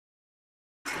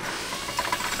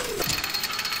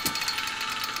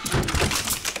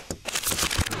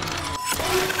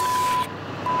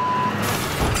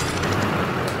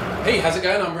Hey, how's it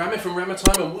going? I'm Rammy from Rammer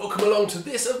Time and welcome along to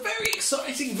this, a very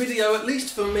exciting video, at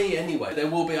least for me anyway. There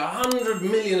will be 100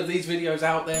 million of these videos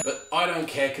out there, but I don't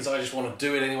care because I just want to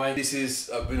do it anyway. This has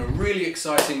been a really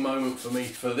exciting moment for me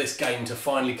for this game to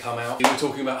finally come out. We're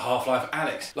talking about Half-Life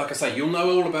Alyx. Like I say, you'll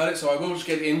know all about it, so I will just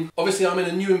get in. Obviously, I'm in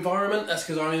a new environment. That's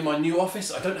because I'm in my new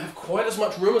office. I don't have quite as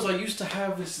much room as I used to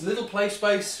have. This little play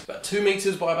space, about 2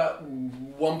 meters by about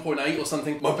 1.8 or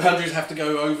something. My boundaries have to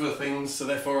go over things, so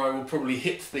therefore I will probably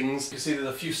hit things. You can see there's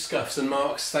a few scuffs and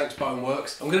marks, thanks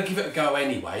Boneworks. I'm going to give it a go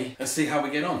anyway and see how we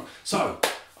get on. So,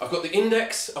 I've got the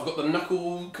index, I've got the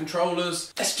knuckle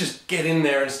controllers. Let's just get in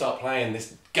there and start playing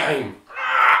this game.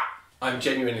 I'm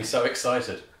genuinely so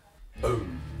excited.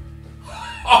 Boom.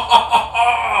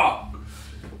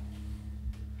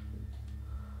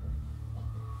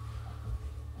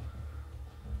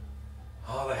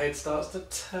 Oh, the head starts to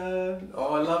turn.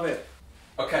 Oh, I love it.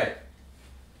 Okay.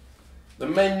 The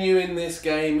menu in this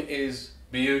game is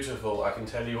beautiful, I can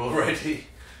tell you already.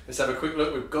 Let's have a quick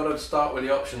look. We've got to start with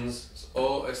the options.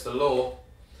 It's the law.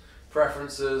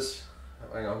 Preferences.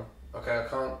 Hang on. Okay, I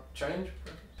can't change.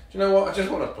 Do you know what? I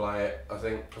just want to play it, I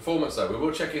think. Performance though, we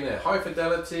will check in there. High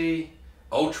fidelity,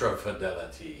 ultra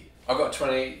fidelity. I've got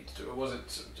 20,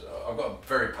 I've got a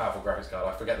very powerful graphics card.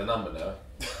 I forget the number now.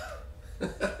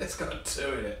 It's got a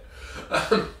 2 in it.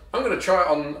 I'm going to try it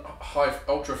on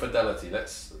ultra fidelity.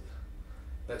 Let's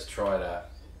try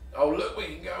that. Oh look, we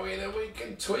can go in and we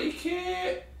can tweak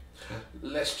it.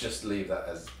 Let's just leave that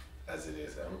as it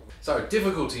is. So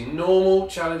difficulty, normal,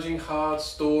 challenging, hard,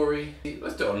 story.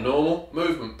 Let's do it on normal.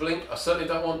 Movement, blink. I certainly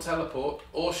don't want teleport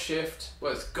or shift.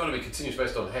 Well, it's got to be continuous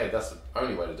based on head. That's the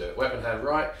only way to do it. Weapon hand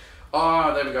right.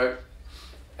 Ah, there we go.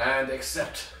 And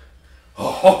accept.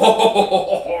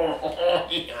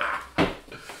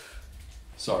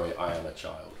 Sorry, I am a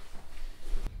child.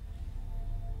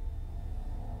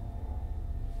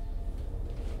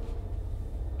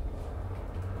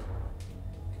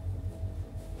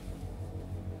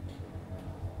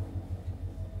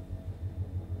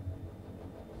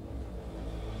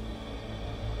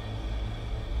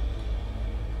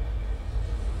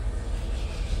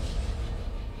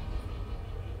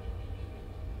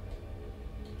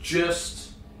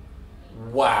 Just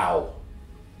wow.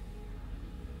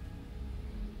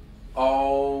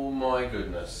 Oh my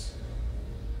goodness.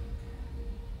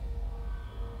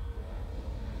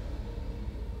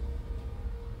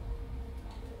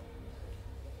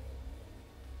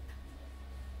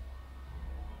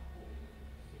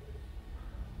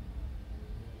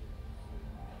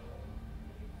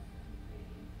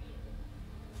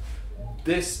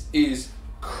 This is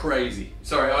crazy.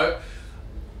 Sorry,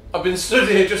 I've been stood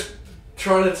here just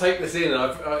trying to take this in.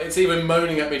 It's even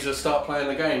moaning at me to start playing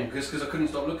the game because I couldn't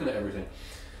stop looking at everything.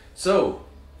 So,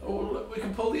 look, we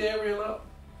can pull the aerial up,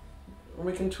 and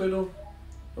we can twiddle.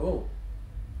 Oh,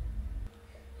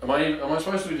 am I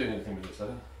supposed to be doing anything with this?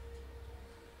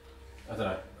 I don't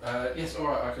know. Yes, all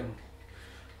right, I can.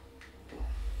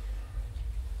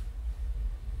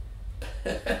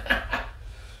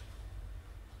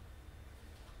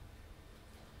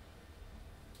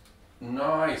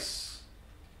 Nice.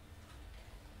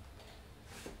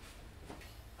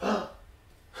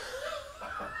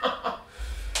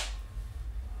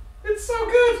 It's so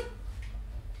good.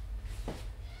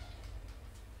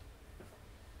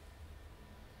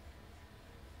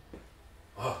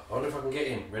 Oh, I wonder if I can get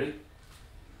in. Ready?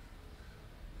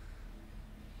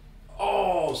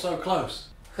 Oh, so close.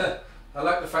 I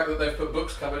like the fact that they've put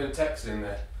books covered in text in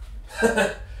there.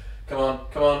 Come on,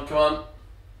 come on, come on.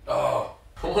 Oh.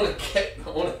 I want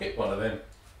to hit one of them.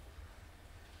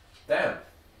 Damn.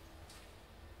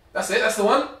 That's it, that's the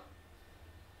one.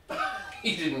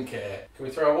 He didn't care. Can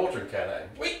we throw a watering can at him?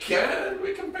 We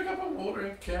can pick up a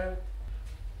watering can.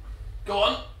 Go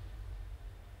on.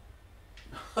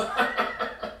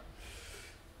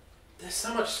 There's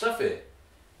so much stuff here.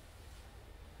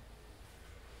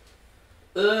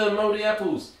 Mouldy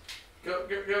apples. Go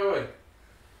away.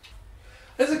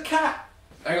 There's a cat.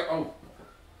 Hang on. Oh.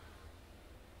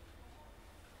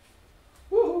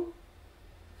 Woo!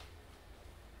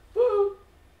 Woo!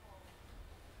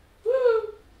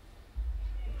 Woo!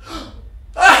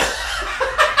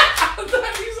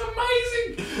 That is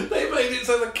amazing! They made it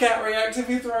so the cat reacts if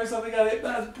you throw something at it.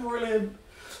 That's brilliant.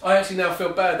 I actually now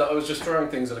feel bad that I was just throwing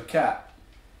things at a cat.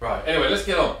 Right, anyway, let's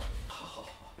get on.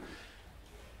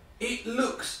 It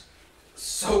looks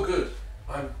so good.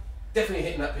 I'm definitely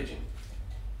hitting that pigeon.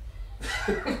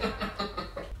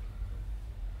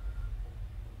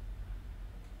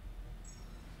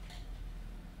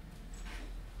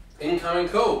 Incoming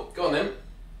call. Go on then.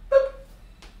 Boop.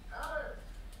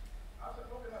 How's it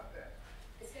looking up there?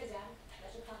 It's good, Dad.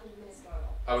 That should pop in a minute.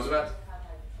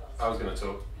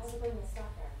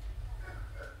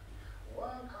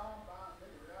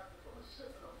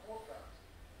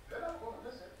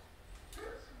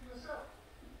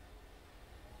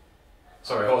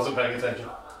 Sorry, I wasn't paying attention.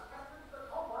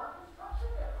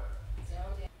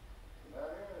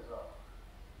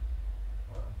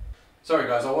 Sorry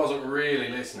guys, I wasn't really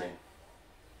listening.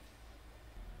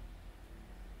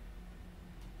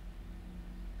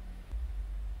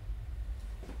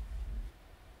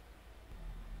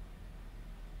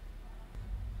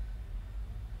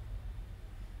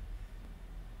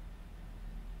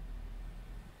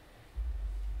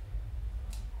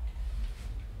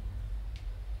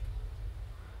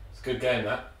 It's a good game,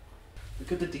 that.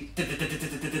 Look at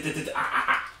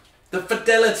the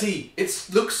fidelity! It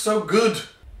looks so good!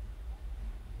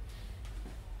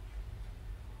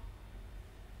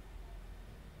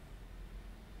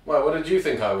 Well, what did you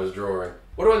think I was drawing?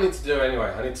 What do I need to do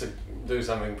anyway? I need to do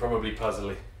something probably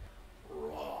puzzly.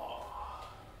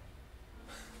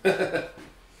 I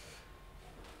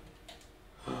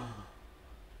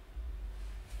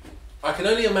can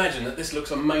only imagine that this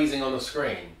looks amazing on the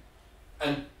screen,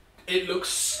 and it looks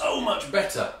so much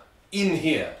better in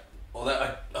here. Or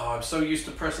that I'm so used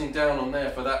to pressing down on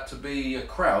there for that to be a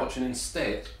crouch, and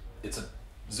instead it's a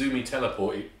zoomy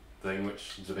teleporty thing,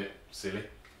 which is a bit silly.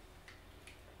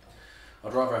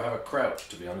 I'd rather have a crouch,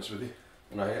 to be honest with you.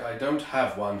 And I don't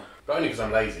have one, but only because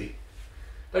I'm lazy.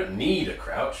 Don't need a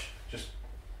crouch, just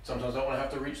sometimes I don't want to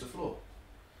have to reach the floor.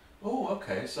 Oh,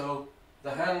 okay, so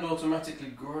the hand automatically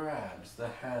grabs the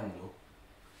handle.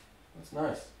 That's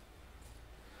nice.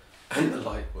 And the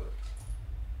light works.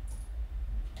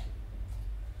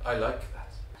 I like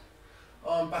that.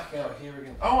 Oh, I'm back out here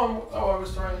again. Oh, I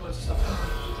was throwing loads of stuff.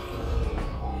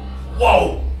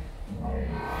 Whoa!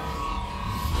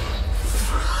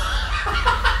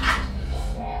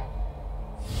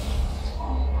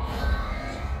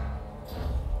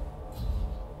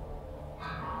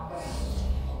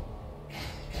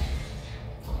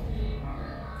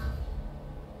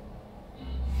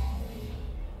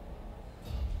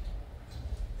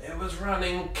 It was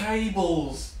running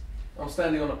cables. I'm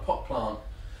standing on a pot plant.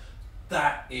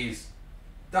 That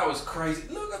was crazy.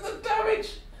 Look at the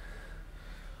damage.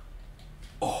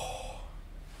 Oh,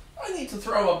 I need to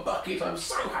throw a bucket. I'm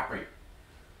so happy.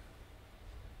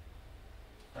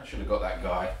 I should have got that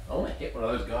guy. I want to hit one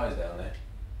of those guys down there.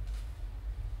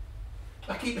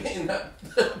 I keep hitting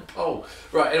that pole.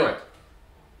 Right, anyway.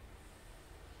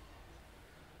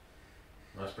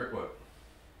 Nice brickwork.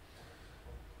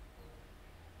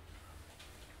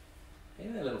 Hey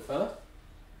there, little fella.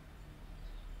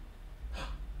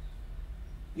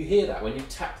 You hear that when you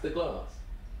tap the glass?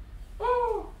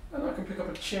 Oh, and I can pick up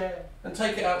a chair and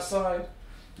take it outside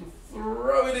and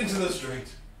throw it into the street.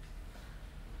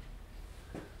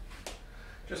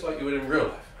 Just like you would in real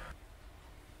life.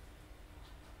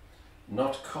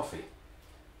 Not coffee.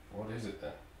 What is it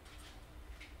then?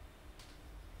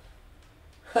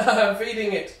 I'm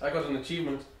feeding it! I got an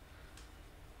achievement.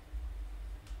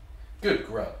 Good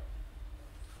grub.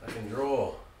 I can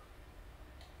draw.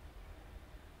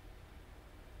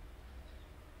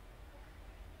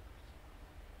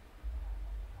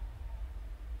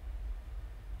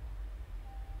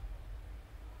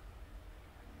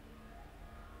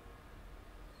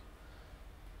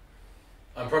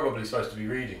 I'm probably supposed to be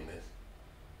reading this.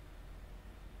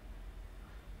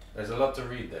 There's a lot to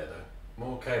read there though.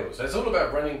 More cables. So it's all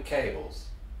about running cables.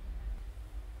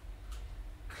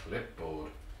 Clipboard.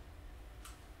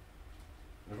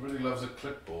 Everybody loves a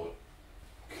clipboard.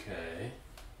 Okay.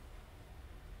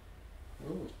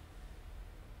 Ooh.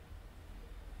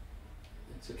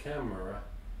 It's a camera.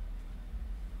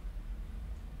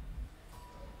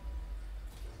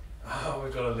 Oh,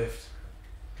 we've got a lift.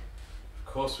 Of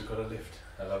course we've got a lift.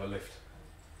 I love a lift.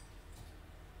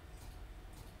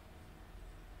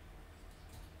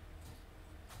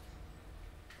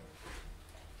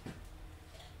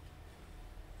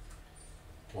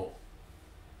 Whoa.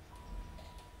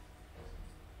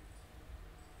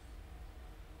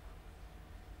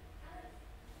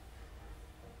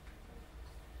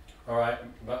 Alright,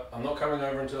 but I'm not coming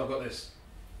over until I've got this.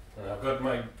 And I've got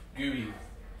my gooey.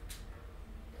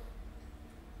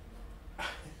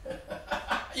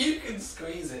 You can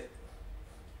squeeze it.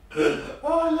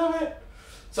 Oh, I love it.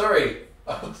 Sorry.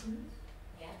 Yeah, we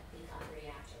got the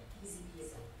reaction. Easy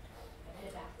peasy. I'm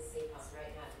headed back to the safe house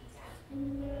right now to be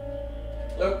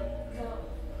 10. Look. Go.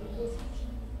 Pay attention.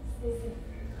 Stay safe.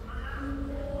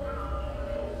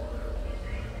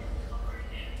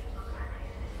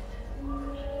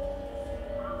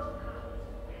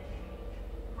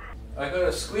 I got a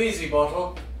squeezy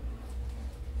bottle.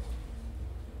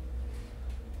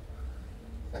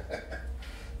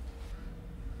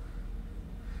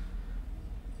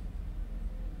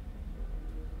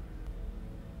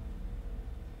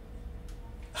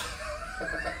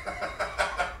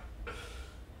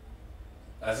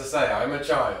 As I say, I'm a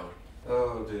child.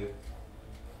 Oh dear.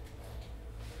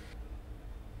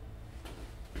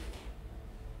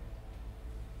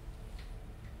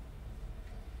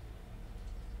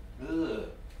 Ugh.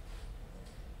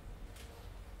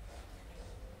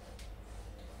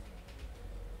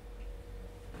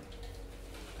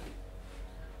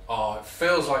 Oh, it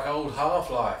feels like old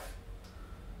Half-Life.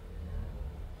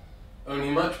 Only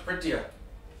much prettier.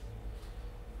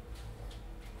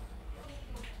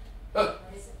 Oh.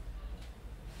 What is it?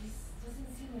 This doesn't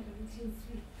seem like a routine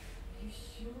sweep. Are you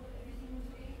sure everything was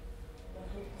okay?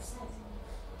 100%.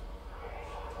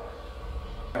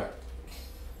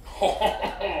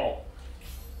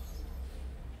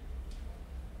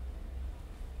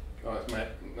 Oh,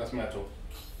 that's metal.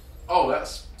 Oh,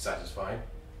 that's satisfying.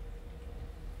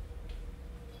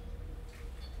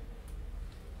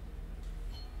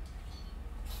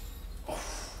 Oh.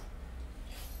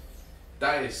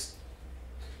 That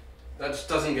just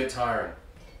doesn't get tiring.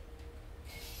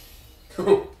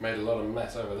 Made a lot of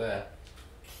mess over there.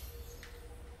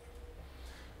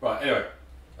 Right, anyway,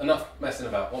 enough messing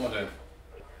about. What am I doing?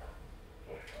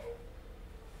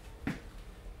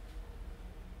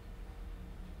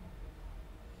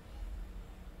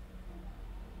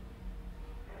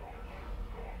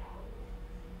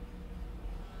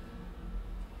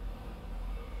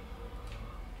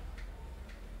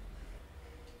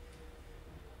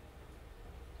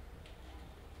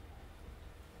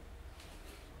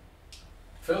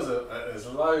 Feels that there's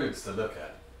loads to look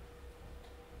at.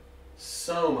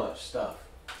 So much stuff.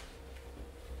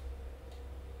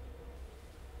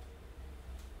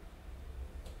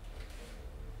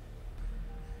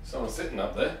 Someone's sitting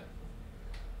up there.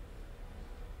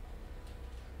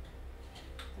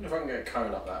 I wonder if I can get a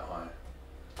cone up that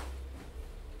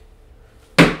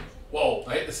high. Whoa,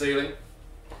 I hit the ceiling.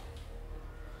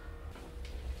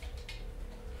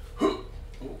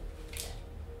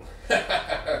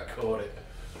 Caught it.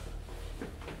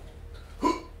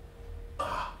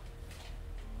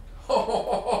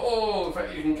 Oh, in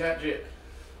fact you can catch it.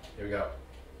 Here we go.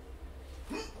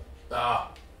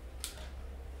 Ah.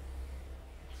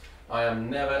 I am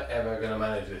never ever going to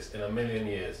manage this in a million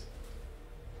years.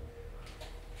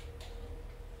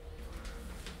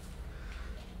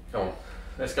 Come on,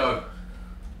 let's go.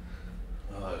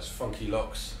 Oh, those funky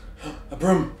locks. A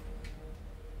broom.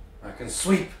 I can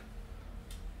sweep.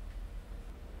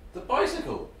 The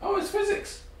bicycle. Oh, it's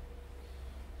physics.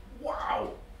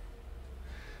 Wow.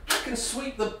 I can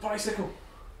sweep the bicycle.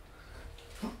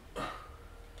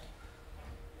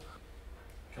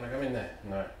 Can I go in there?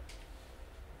 No.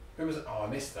 Who was it? Oh, I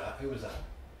missed that. Who was that?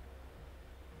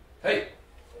 Hey!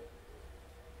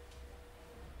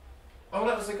 Oh,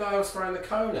 that was the guy I was throwing the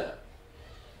cone at.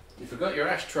 You forgot your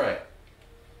ashtray.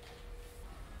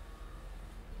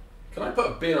 Can I put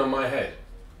a bin on my head?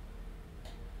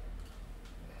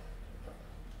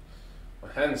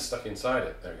 My hand's stuck inside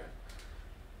it. There we go.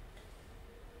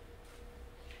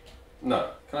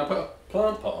 No. Can I put a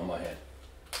plant pot on my head?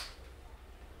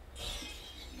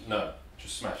 No.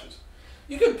 Just smashes.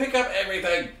 You can pick up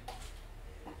everything.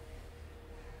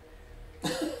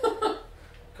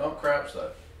 Can't crouch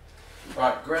though.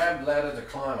 Right, grab ladder to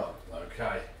climb up.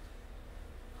 Okay.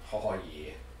 Oh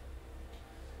yeah.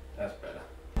 That's better.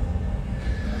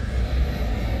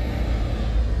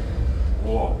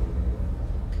 Whoa.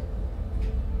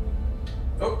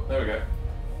 Oh, there we go.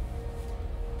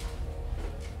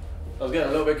 I was getting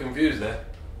a little bit confused there.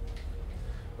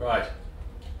 Right.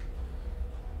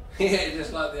 Yeah,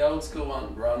 just like the old school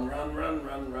one. Run, run, run,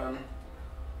 run, run.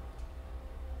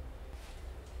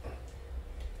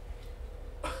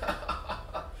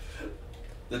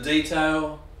 The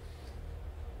detail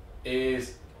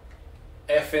is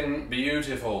effing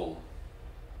beautiful.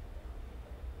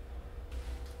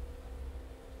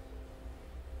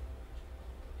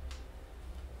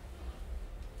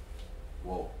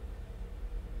 Whoa.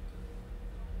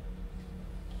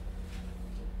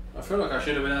 I feel like I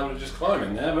should have been able to just climb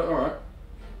in there, but alright.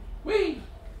 Whee!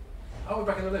 Oh, we're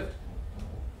back in the lift.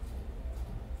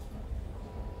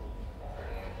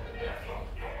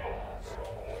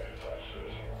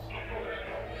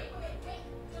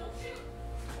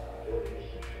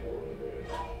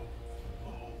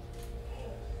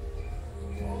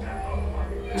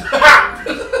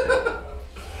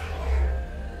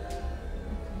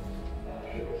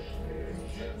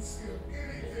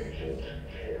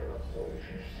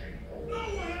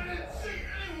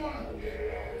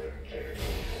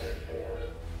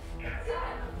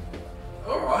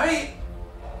 Alright.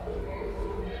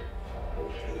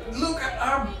 Look at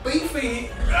how beefy.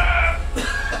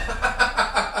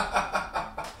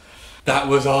 That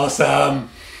was awesome.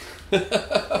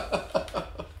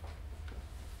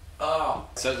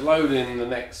 loading the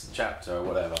next chapter or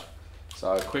whatever.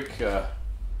 So a quick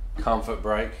comfort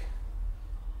break.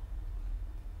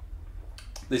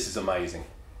 This is amazing.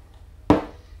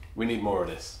 We need more of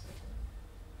this.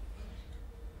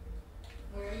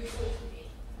 Where are you taking me?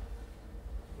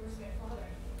 Where's my father?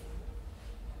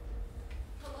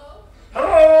 Hello?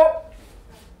 Hello!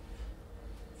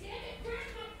 Damn it,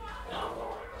 where's my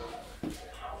father?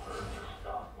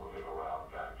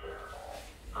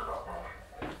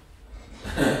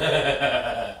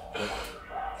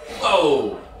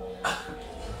 Whoa!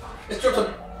 It's dropped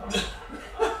a...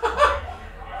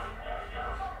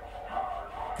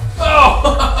 Oh!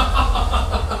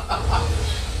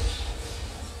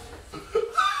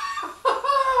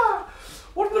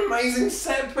 What an amazing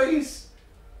set piece!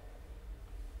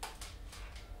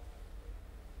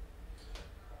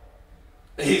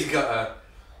 He's got a...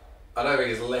 I don't think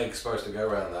his leg's supposed to go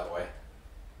around that way.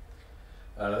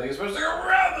 I don't think it's supposed to go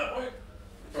around that way.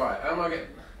 Right, how am I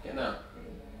getting out?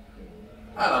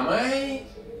 Hello, mate.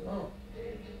 Oh.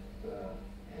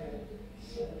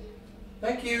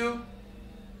 Thank you.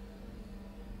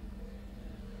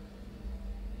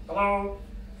 Hello.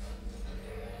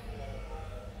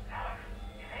 Alyx,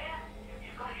 you there?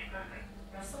 You've got to get moving.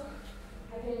 Russell?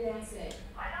 I've been in an accident.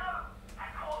 I know. I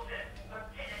caused it. But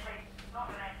technically, not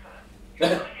an accident. You've got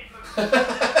to get moving.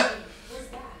 Where's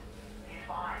that? He's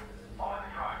fine. Follow the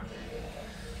drive.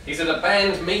 He's at a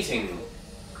band meeting.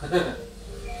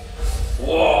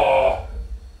 Whoa!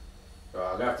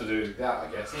 Right, I'm gonna have to do that, I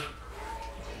guess. So,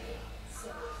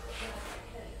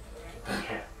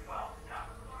 Yeah, well, no.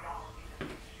 To be honest,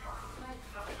 he's struck. No,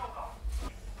 it's all gone.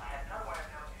 I had no way of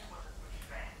knowing it wasn't which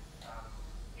band.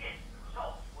 Yes, the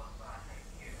results was what I said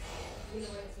to you. we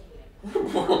know where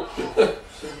to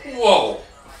take him. Whoa!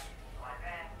 Like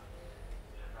that,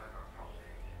 just over a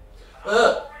prostate.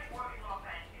 Uh. Already working on a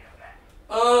band to get it back.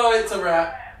 Oh, it's a rat.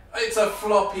 It's a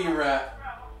floppy rat.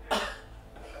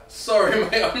 Sorry,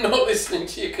 mate, I'm not listening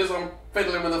to you because I'm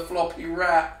fiddling with a floppy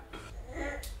rat.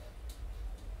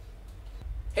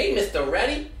 Hey, Mr.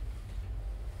 Ratty.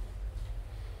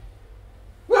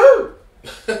 Woohoo!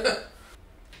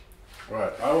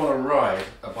 Right, I want to ride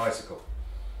a bicycle.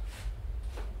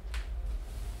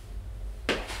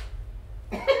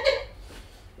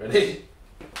 Ready?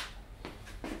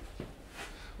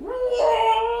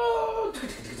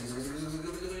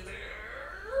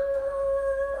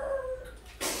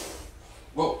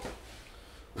 Whoa.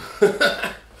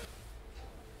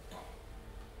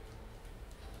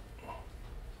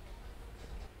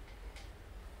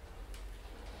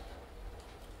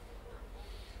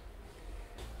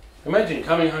 Imagine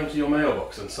coming home to your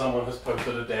mailbox and someone has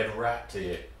posted a dead rat to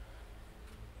you.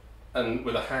 And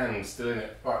with a hand still in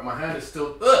it. Right, my hand is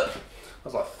still... Ugh!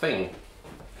 That's like a thing.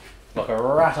 Like a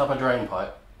rat up a drain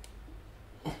pipe.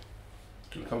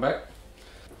 Can you come back?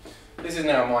 This is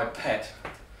now my pet.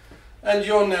 And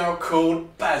you're now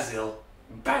called Basil.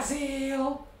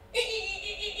 Basil!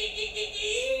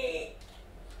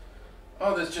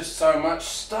 Oh, there's just so much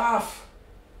stuff.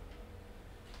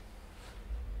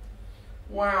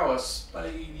 Wow, a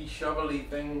spadey shovely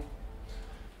thing.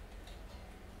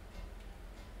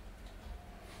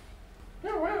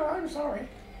 Oh, well, I'm sorry.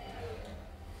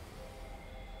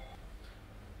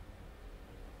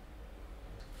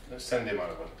 Let's send him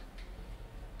over.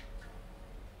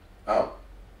 Oh.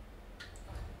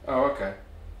 Oh, okay.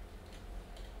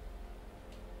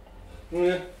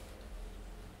 Yeah.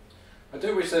 I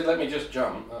do wish they'd let me just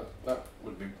jump. That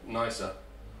would be nicer.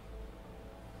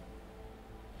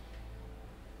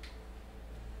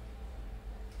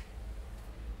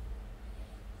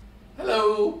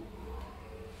 Hello.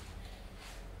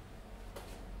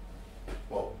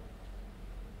 Whoa.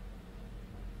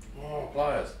 Oh,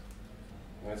 pliers.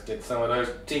 Let's get some of those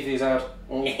teethies out.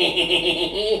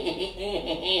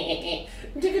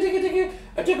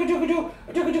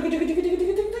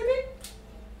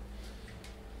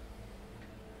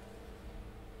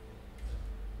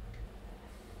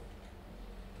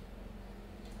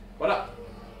 What up?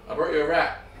 I brought you a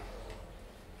rat.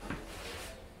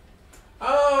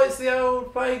 Oh, it's the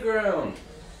old playground.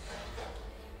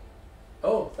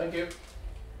 Oh, thank you.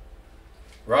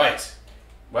 Right.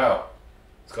 Well,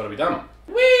 it's got to be done.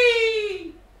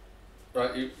 Whee!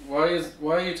 Right,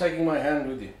 why are you taking my hand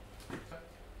with you?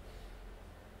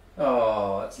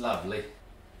 Oh, that's lovely.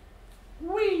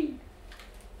 Whee!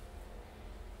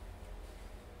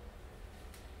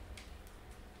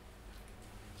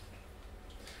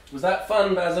 Was that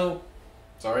fun, Basil?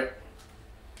 Sorry.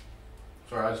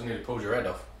 Sorry, I just nearly pulled your head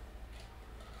off.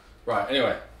 Right,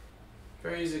 anyway.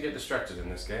 Very easy to get distracted in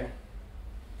this game.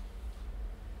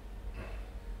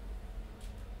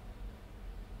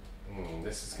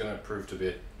 This is going to prove to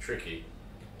be tricky.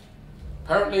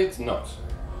 Apparently it's not.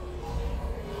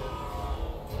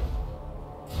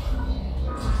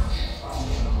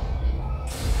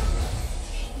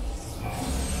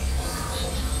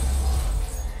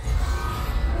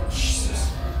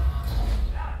 Jesus.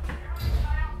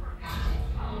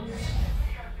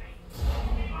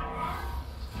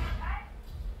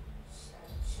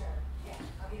 Sure. Yeah,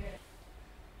 I'll be right.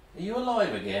 Are you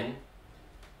alive again?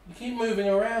 You keep moving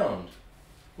around.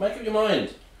 Make up your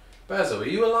mind. Basil, are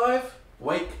you alive?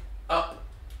 Wake up,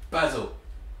 Basil.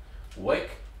 Wake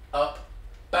up,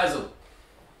 Basil.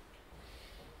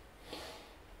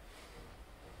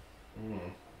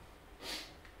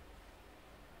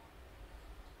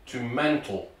 To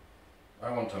mantle.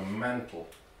 I want to mantle.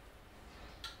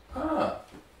 Ah.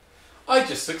 I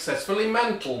just successfully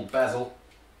mantled Basil.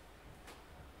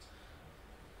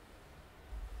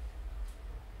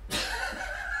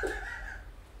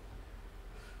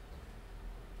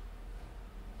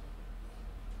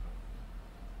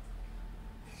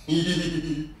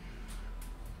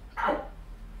 Ow.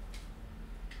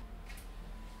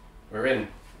 We're in.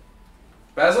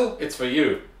 Basil, it's for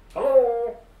you.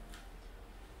 Hello.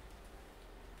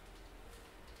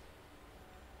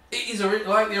 It is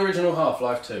like the original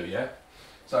Half-Life 2, yeah?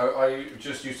 So I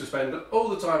just used to spend all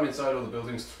the time inside all the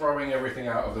buildings throwing everything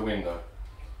out of the window.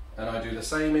 And I do the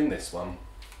same in this one.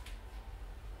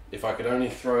 If I could only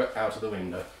throw it out of the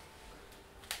window.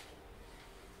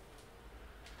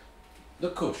 The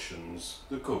cushions,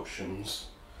 the cushions.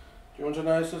 Do you want a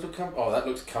nice little Oh, that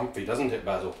looks comfy, doesn't it,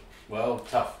 Basil? Well,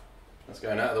 tough. That's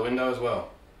going out of the window as well.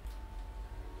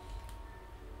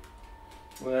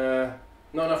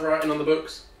 Not enough writing on the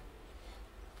books.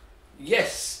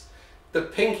 Yes! The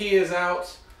pinky is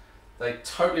out. They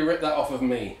totally ripped that off of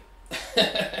me. What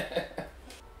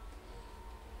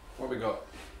have we got?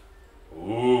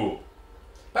 Ooh.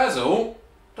 Basil,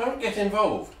 don't get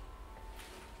involved.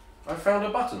 I found a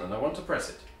button and I want to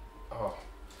press it. Oh.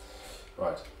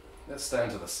 Right. Let's stand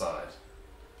to the side.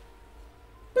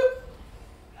 Boop.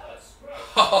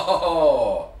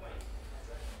 Oh.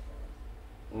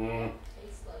 It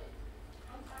exploded.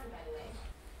 I'm fine, by the way.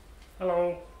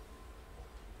 Hello.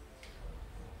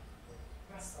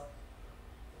 Russell.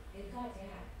 They've got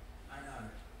Dad. I know.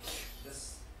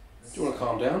 This Do you want to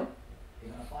calm down?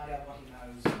 You're gonna find out what he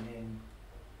knows, and then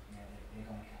they're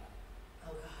gonna kill him.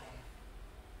 Oh, God.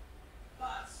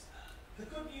 But the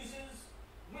good news is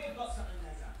we've got something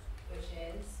they don't, Which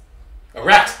is? A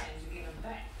rat! and to give them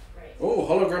back. Great. Oh,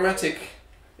 hologrammatic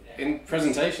in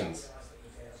presentations. Realise that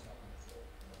your dad's not on the floor.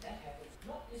 That happens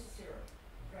not necessarily.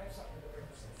 Perhaps something that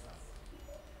represents us.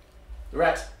 The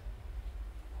rat.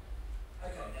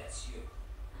 Okay, that's you.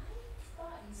 I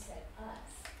thought you said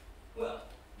us. Well,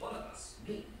 one of us,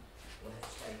 me, will have to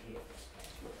stay here for this plan.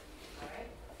 Alright?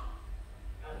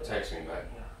 Takes me back.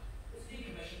 It's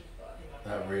decommissioned, but I think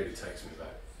I That really takes me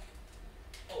back.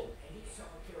 Oh, and get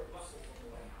yourself a pair of Russells on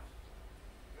the way out.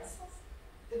 Russell's?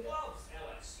 The gloves,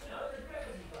 Alyx. You know, the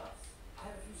gravity gloves. I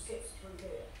have a few steps through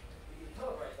there. We can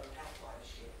calibrate them outside the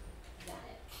ship. Got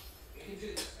it. We can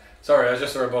do this, man. Sorry, I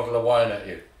just threw a bottle of wine at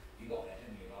you. You got that,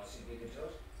 didn't you? I said we could do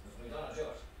it. Because we're gonna do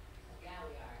it. Yeah,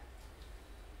 we are.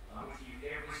 I'm with you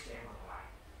every step of the way.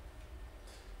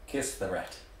 Kiss the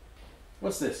rat.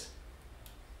 What's this?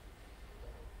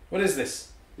 What is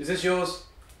this? Is this yours?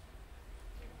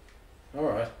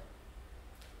 Alright.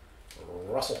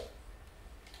 Russell.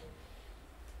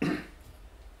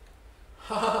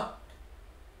 Ha!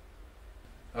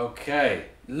 Okay,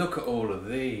 look at all of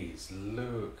these.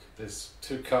 Look, there's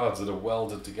two cards that are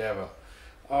welded together.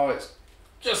 Oh, it's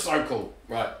just so cool.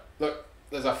 Right, look,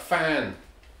 there's a fan.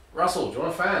 Russell, do you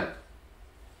want a fan?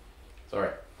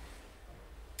 Sorry.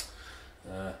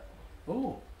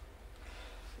 Oh,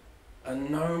 a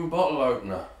gnome bottle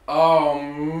opener. Oh,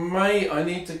 mate, I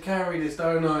need to carry this,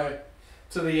 don't I?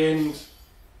 To the end.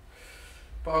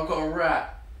 But I've got a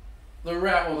rat. The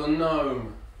rat or the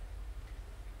gnome.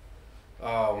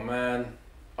 Oh, man.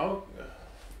 Oh,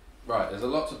 right, there's a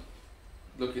lot to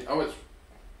look at. Oh,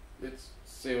 it's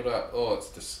sealed up. Oh, it's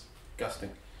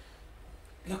disgusting.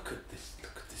 Look at this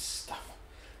stuff.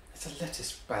 It's a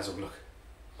lettuce, Basil, look.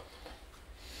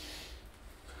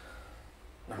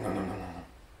 No.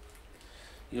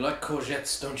 You like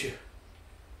courgettes, don't you?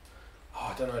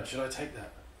 Oh, I don't know, should I take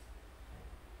that?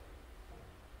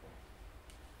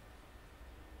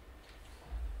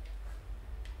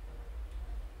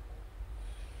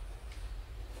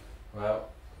 Well,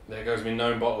 there goes my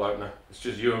gnome bottle opener. It's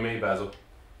just you and me, Basil.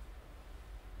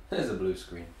 There's a blue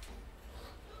screen.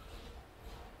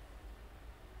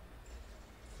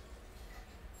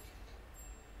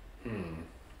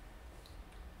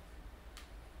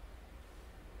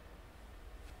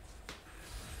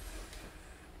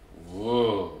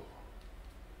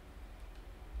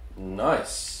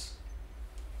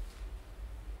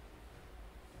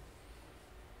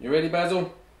 You ready,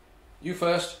 Basil? You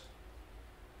first.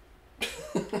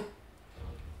 Alright,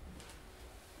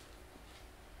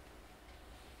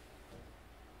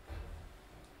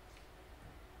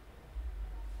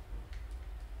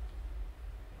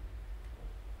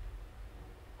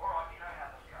 you know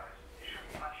how this goes. There shouldn't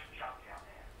be much of junk down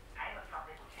there. Aim at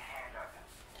something with your hand open.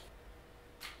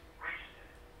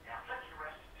 Registered. Now flick your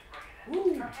wrist to bring it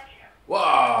in. Ooh. Try catching it.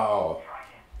 Wow. Try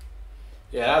again.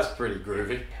 Yeah, that's pretty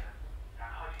groovy. Now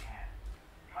close your hand.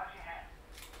 Close your hand.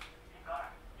 You got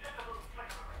it. Just a little flick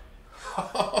of the wrist.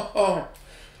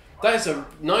 That's a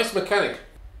nice mechanic.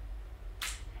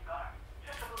 You got it.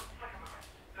 Just a little flick of the wrist.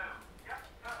 Boom. Yep,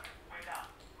 perfect. We're done.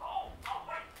 Oh,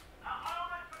 wait. I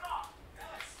almost forgot.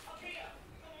 Alex, up here.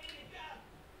 You're gonna need your gun.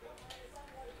 Your plane is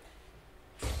unloaded.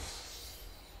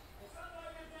 It's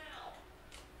unloaded now.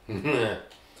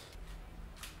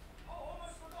 Oh,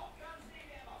 almost forgot. Guns need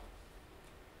ammo.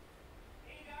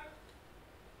 Here you go.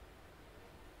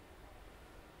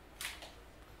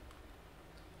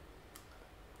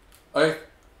 I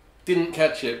didn't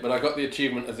catch it, but I got the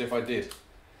achievement as if I did.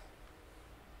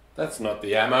 That's not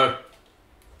the ammo.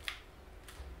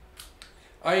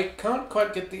 I can't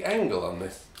quite get the angle on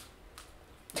this.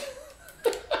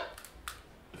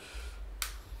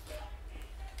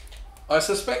 I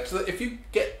suspect that if you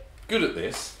get good at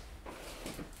this,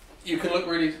 you can look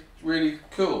really, really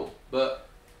cool, but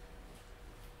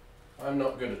I'm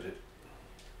not good at it.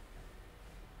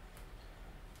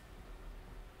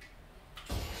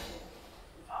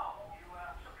 Oh, you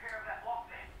took care of that lock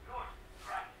then. Good.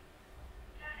 Great.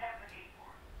 Just have the key for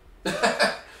it.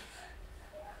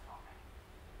 That's not me.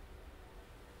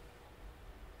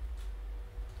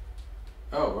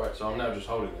 Oh, right, so I'm now just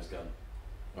holding this gun.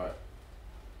 Right.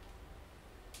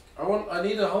 I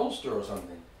need a holster or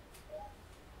something.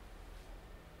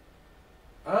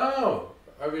 Oh,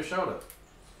 over your shoulder.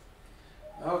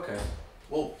 Okay.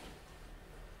 Well,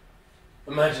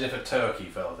 imagine if a turkey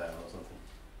fell down or something.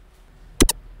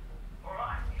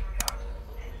 Alright, here we go.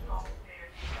 It's not their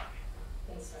destruction.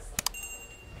 Thanks, Russell.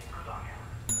 Good luck,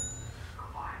 Alan.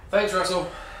 Goodbye. Thanks, Russell.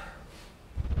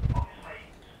 Obviously,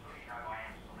 just so you know, I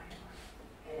am still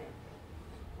here.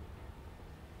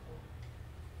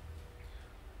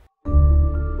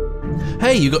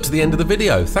 Hey, you got to the end of the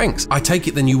video, thanks. I take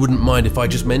it then you wouldn't mind if I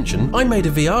just mentioned I made a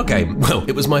VR game. Well,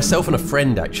 it was myself and a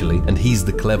friend actually, and he's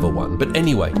the clever one. But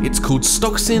anyway, it's called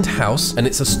Stocksynd House, and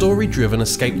it's a story-driven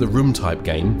escape the room type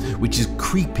game, which is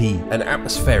creepy and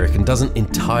atmospheric and doesn't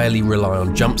entirely rely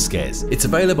on jump scares. It's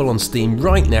available on Steam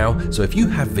right now, so if you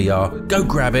have VR, go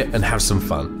grab it and have some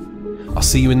fun. I'll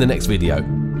see you in the next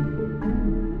video.